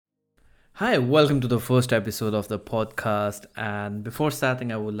Hi, welcome to the first episode of the podcast. And before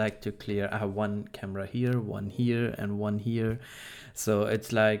starting, I would like to clear I have one camera here, and one here. So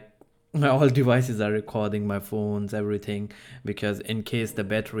it's like my all devices are recording, my phones, everything, because in case the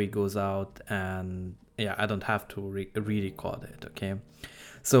battery goes out and yeah, I don't have to re-record it. Okay.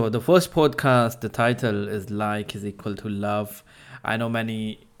 So the first podcast, the title is Like is equal to love. I know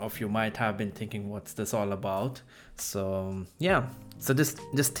many of you might have been thinking, what's this all about? So yeah, so just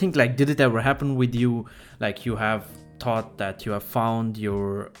think, like, did it ever happen with you? Like, you have thought that you have found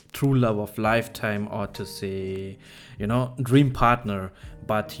your true love of lifetime, or to say, dream partner,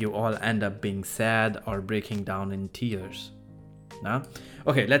 but you all end up being sad or breaking down in tears. Now,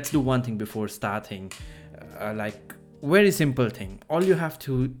 okay, let's do one thing before starting. Like, very simple thing. All you have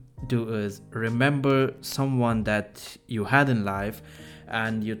to do is remember someone that you had in life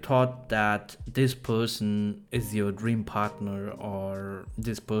and you thought that this person is your dream partner or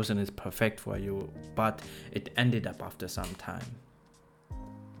this person is perfect for you, but it ended up after some time.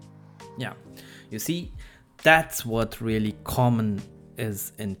 Yeah, you see, that's what really common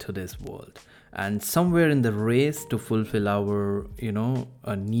is in today's world. And somewhere in the race to fulfill our,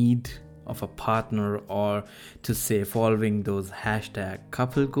 a need of a partner, or to say following those hashtag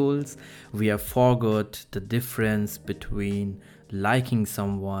couple goals, we have forgot the difference between liking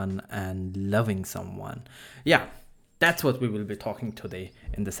someone and loving someone. Yeah, that's what we will be talking today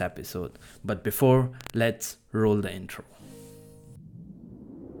in this episode. But before, let's roll the intro.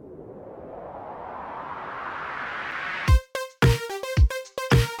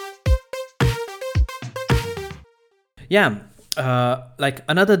 Yeah, like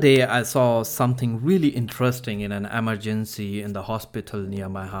another day, I saw something really interesting in an emergency in the hospital near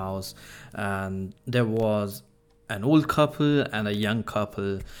my house, and there was an old couple and a young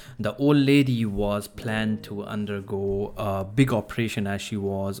couple. The old lady was planned to undergo a big operation. As she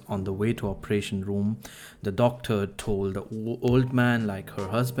was on the way to operation room, the doctor told the old man, like her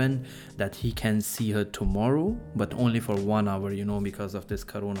husband, that he can see her tomorrow, but only for 1 hour, because of this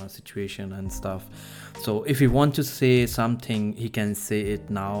corona situation and stuff. So if he wants to say something, he can say it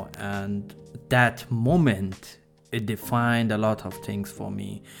now. And that moment, it defined a lot of things for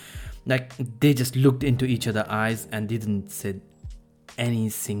me. Like, they just looked into each other's eyes and didn't say any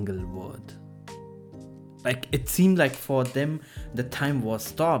single word. Like, it seemed like for them the time was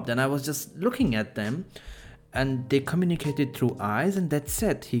stopped, and I was just looking at them, and they communicated through eyes, and that's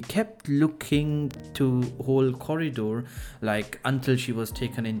it. He kept looking to whole corridor, like, until she was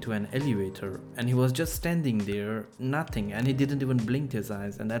taken into an elevator, and he was just standing there, nothing, and he didn't even blink his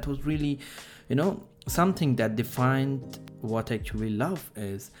eyes. And that was really, something that defined what actually love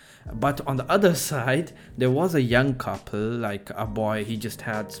is. But on the other side, there was a young couple, like a boy. He just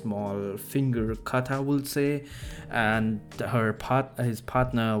had small finger cut, I would say, and his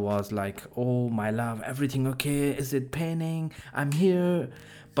partner was like, "Oh my love, everything okay? Is it paining? I'm here."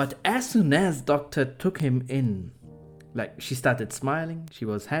 But as soon as doctor took him in, like, she started smiling, she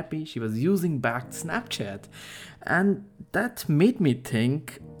was happy, she was using back Snapchat. And that made me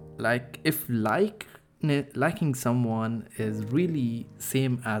think, like, if liking someone is really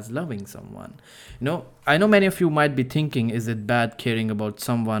same as loving someone. I know many of you might be thinking, is it bad caring about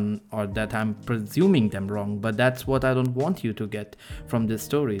someone, or that I'm presuming them wrong? But that's what I don't want you to get from this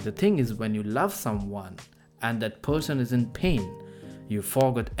story. The thing is, when you love someone and that person is in pain, you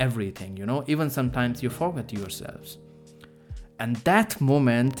forget everything. Even sometimes you forget yourselves. And that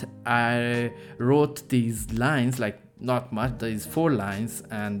moment, I wrote these lines, like, not much, these 4 lines,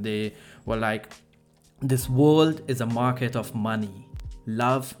 and they were like, "This world is a market of money.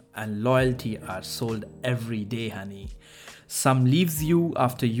 Love and loyalty are sold every day, honey. Some leaves you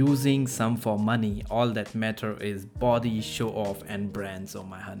after using, some for money. All that matter is body, show off, and brands, oh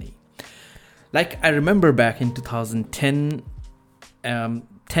my honey." Like, I remember back in 2010,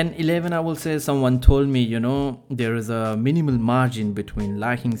 10-11, I will say, someone told me, there is a minimal margin between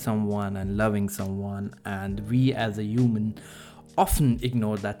liking someone and loving someone, and we as a human often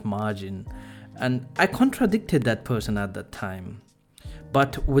ignore that margin. And I contradicted that person at that time.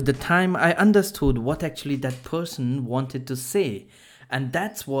 But with the time, I understood what actually that person wanted to say. And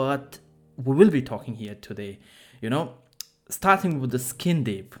that's what we will be talking here today. Starting with the skin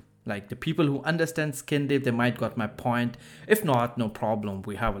deep. Like, the people who understand skin deep, they might got my point. If not, no problem.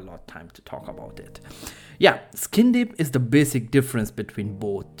 We have a lot of time to talk about it. Yeah, skin deep is the basic difference between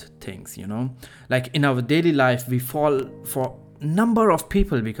both things, Like, in our daily life, we fall for number of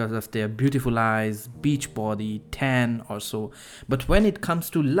people because of their beautiful eyes, beach body, tan or so. But when it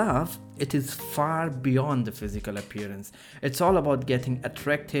comes to love, it is far beyond the physical appearance. It's all about getting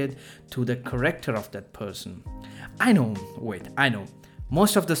attracted to the character of that person. I know.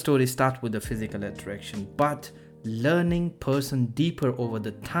 Most of the stories start with the physical attraction, but learning person deeper over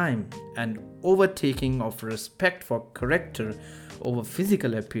the time and overtaking of respect for character over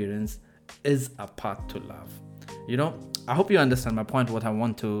physical appearance is a path to love. You know, I hope you understand my point, what I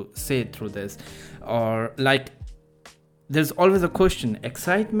want to say through this. Or like, there's always a question,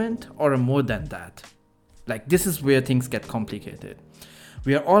 excitement or more than that? Like, this is where things get complicated.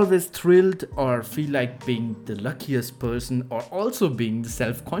 We are always thrilled or feel like being the luckiest person, or also being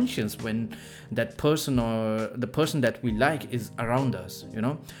self-conscious when that person or the person that we like is around us. You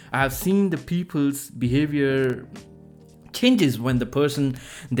know, I have seen the people's behavior changes when the person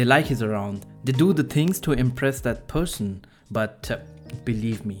they like is around. They do the things to impress that person, but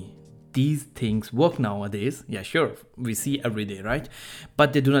believe me, these things work nowadays. Yeah, sure, we see every day, right?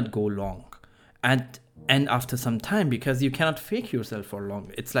 But they do not go long. And after some time, because you cannot fake yourself for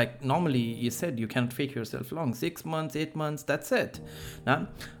long. It's like, normally you said you cannot fake yourself long, 6 months, 8 months, that's it.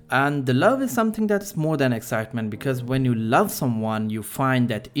 And the love is something that's more than excitement, because when you love someone, you find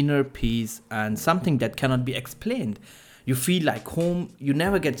that inner peace and something that cannot be explained. You feel like home. You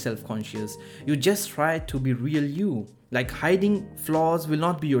never get self-conscious. You just try to be real you. Like, hiding flaws will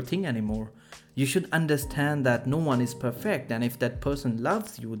not be your thing anymore. You should understand that no one is perfect, and if that person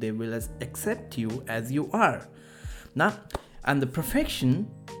loves you, they will accept you as you are. Now, and the perfection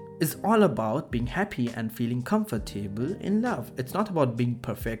is all about being happy and feeling comfortable in love. It's not about being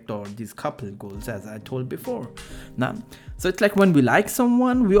perfect or these couple goals, as I told before. Now, so it's like when we like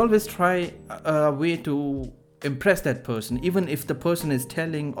someone, we always try a way to impress that person. Even if the person is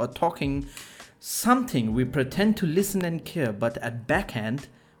telling or talking something, we pretend to listen and care, but at backhand,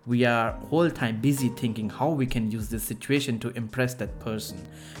 we are whole time busy thinking how we can use this situation to impress that person.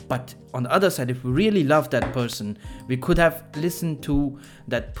 But on the other side, if we really love that person, we could have listened to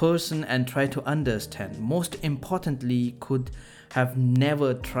that person and try to understand. Most importantly, could have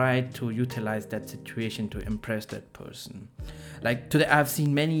never tried to utilize that situation to impress that person. Like today, I've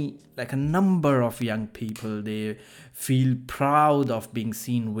seen many, like a number of young people, they feel proud of being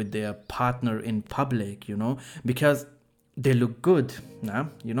seen with their partner in public, you know, because they look good. Now,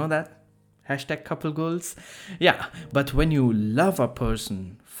 you know that? Hashtag couple goals. Yeah, but when you love a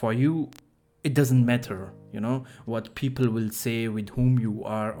person, for you, it doesn't matter, you know, what people will say, with whom you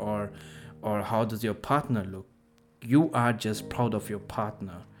are, or how does your partner look. You are just proud of your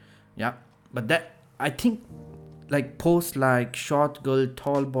partner. Yeah, but that, I think, like posts like short girl,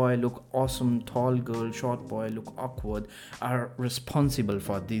 tall boy look awesome, tall girl, short boy look awkward, are responsible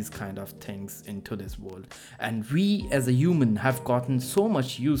for these kind of things in today's world. And we as a human have gotten so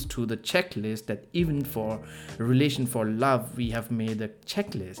much used to the checklist that even for relation, for love, we have made a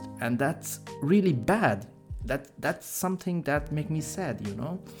checklist, and that's really bad. That's something that make me sad, you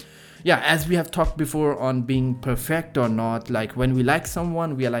know. Yeah, as we have talked before on being perfect or not, like when we like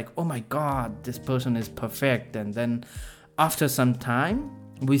someone, we are like, oh my god, this person is perfect. And then after some time,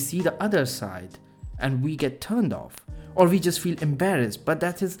 we see the other side and we get turned off, or we just feel embarrassed. But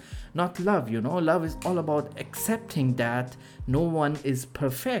that is not love, you know. Love is all about accepting that no one is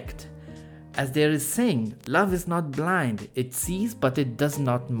perfect. As there is saying, love is not blind. It sees, but it does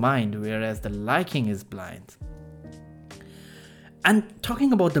not mind, whereas the liking is blind. And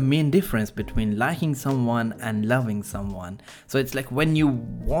talking about the main difference between liking someone and loving someone. So it's like when you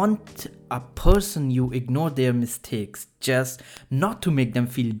want a person, you ignore their mistakes just not to make them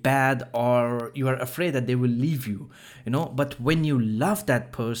feel bad, or you are afraid that they will leave you, you know. But when you love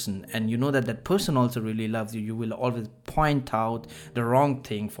that person and you know that that person also really loves you, you will always point out the wrong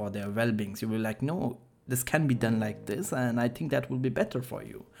thing for their well-being. You will like, no, this can be done like this, and I think that will be better for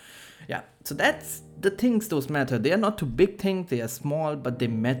you. Yeah, so that's the things those matter. They are not too big things, they are small, but they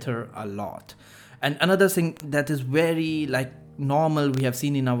matter a lot. And another thing that is very like normal we have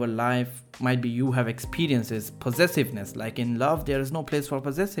seen in our life, might be you have experienced, is possessiveness. Like in love, there is no place for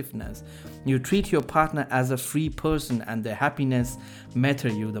possessiveness. You treat your partner as a free person, and their happiness matter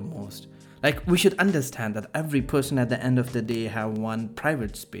you the most. Like, we should understand that every person at the end of the day have one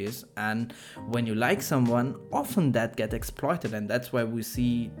private space, and when you like someone, often that get exploited, and that's why we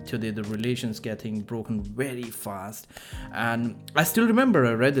see today the relations getting broken very fast. And I still remember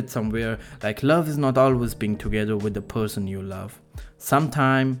I read it somewhere, like, love is not always being together with the person you love.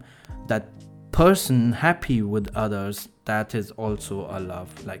 Sometime that person happy with others, that is also a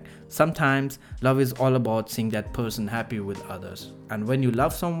love. Like, sometimes love is all about seeing that person happy with others, and when you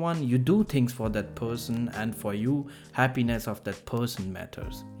love someone, you do things for that person, and for you, happiness of that person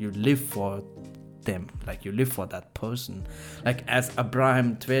matters. You live for them, like you live for that person. Like as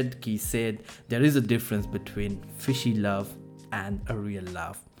Abraham Tversky said, there is a difference between fishy love and a real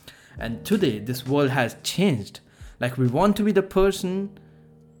love. And today this world has changed. Like we want to be the person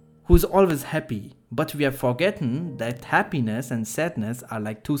who's always happy, but we have forgotten that happiness and sadness are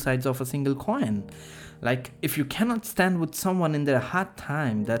like two sides of a single coin. Like if you cannot stand with someone in their hard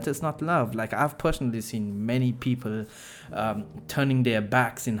time, that is not love. Like I've personally seen many people turning their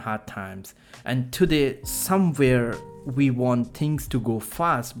backs in hard times, and today somewhere we want things to go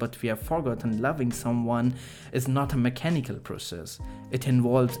fast, but we have forgotten loving someone is not a mechanical process. It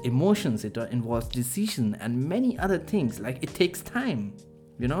involves emotions, it involves decision and many other things. Like it takes time.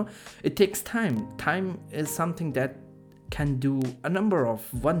 It takes time. Time is something that can do a number of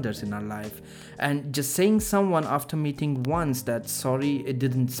wonders in our life. And just saying someone after meeting once that sorry it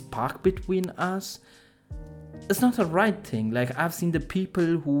didn't spark between us, it's not a right thing. Like I've seen the people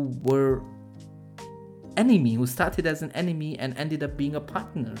who were enemy, who started as an enemy and ended up being a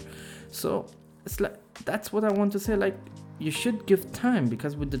partner. So it's like, that's what I want to say. Like you should give time,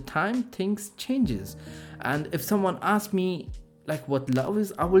 because with the time things changes. And if someone asks me like what love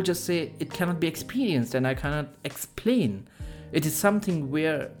is, I will just say it cannot be experienced and I cannot explain. It is something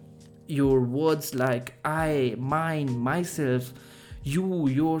where your words like I, mine, myself, you,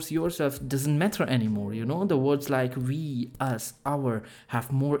 yours, yourself doesn't matter anymore. The words like we, us, our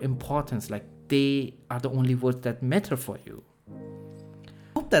have more importance. Like they are the only words that matter for you.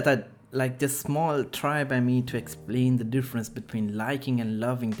 I hope that like this small try by me to explain the difference between liking and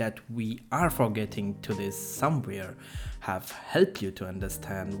loving that we are forgetting to this somewhere have helped you to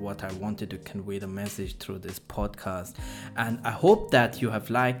understand what I wanted to convey the message through this podcast. And I hope that you have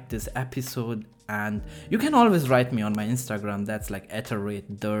liked this episode, and you can always write me on my Instagram. That's like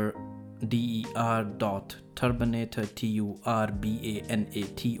 @der.turbanator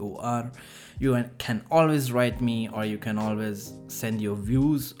TURBANATOR. You can always write me, or you can always send your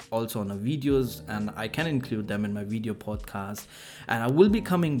views also on the videos, and I can include them in my video podcast. And I will be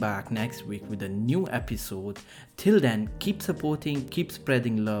coming back next week with a new episode. Till then, keep supporting, keep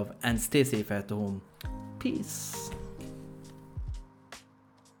spreading love, and stay safe at home. Peace.